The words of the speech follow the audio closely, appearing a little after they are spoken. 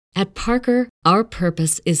At Parker, our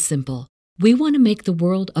purpose is simple. We want to make the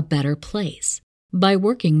world a better place by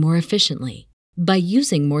working more efficiently, by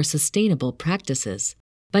using more sustainable practices,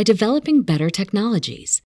 by developing better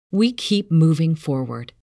technologies. We keep moving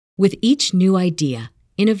forward. With each new idea,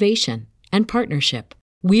 innovation, and partnership,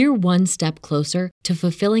 we're one step closer to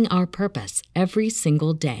fulfilling our purpose every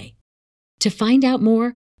single day. To find out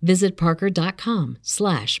more, visit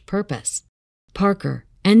parker.com/purpose. Parker,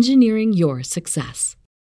 engineering your success.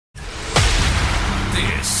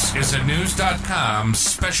 This is a Knewz.com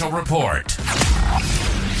special report.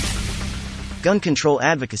 Gun control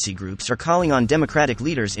advocacy groups are calling on Democratic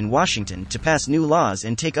leaders in Washington to pass new laws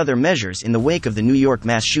and take other measures in the wake of the New York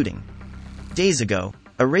mass shooting. Days ago,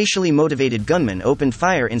 a racially motivated gunman opened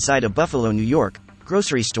fire inside a Buffalo, New York,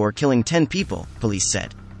 grocery store, killing 10 people, police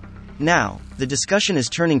said. Now, the discussion is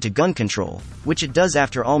turning to gun control, which it does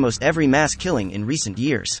after almost every mass killing in recent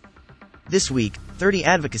years. This week, 30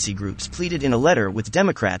 advocacy groups pleaded in a letter with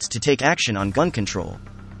Democrats to take action on gun control.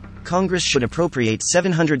 Congress should appropriate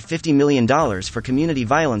 $750 million for community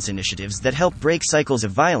violence initiatives that help break cycles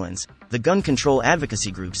of violence, the gun control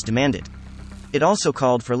advocacy groups demanded. It also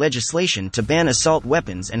called for legislation to ban assault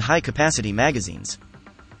weapons and high-capacity magazines.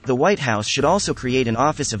 The White House should also create an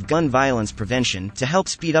Office of Gun Violence Prevention to help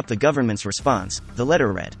speed up the government's response, the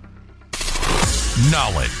letter read.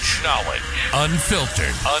 Knowledge.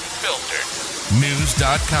 Unfiltered.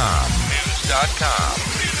 Knewz.com.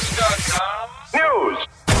 Knewz.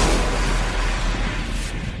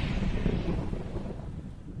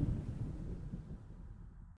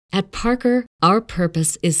 At Parker, our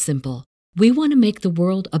purpose is simple. We want to make the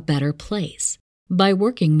world a better place by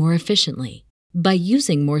working more efficiently, by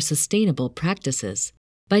using more sustainable practices,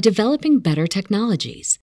 by developing better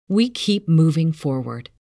technologies. We keep moving forward.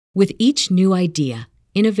 With each new idea,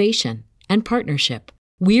 innovation, and partnership,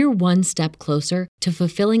 we're one step closer to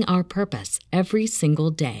fulfilling our purpose every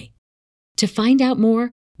single day. To find out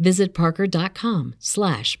more, visit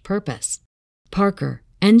parker.com/purpose. Parker,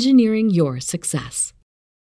 engineering your success.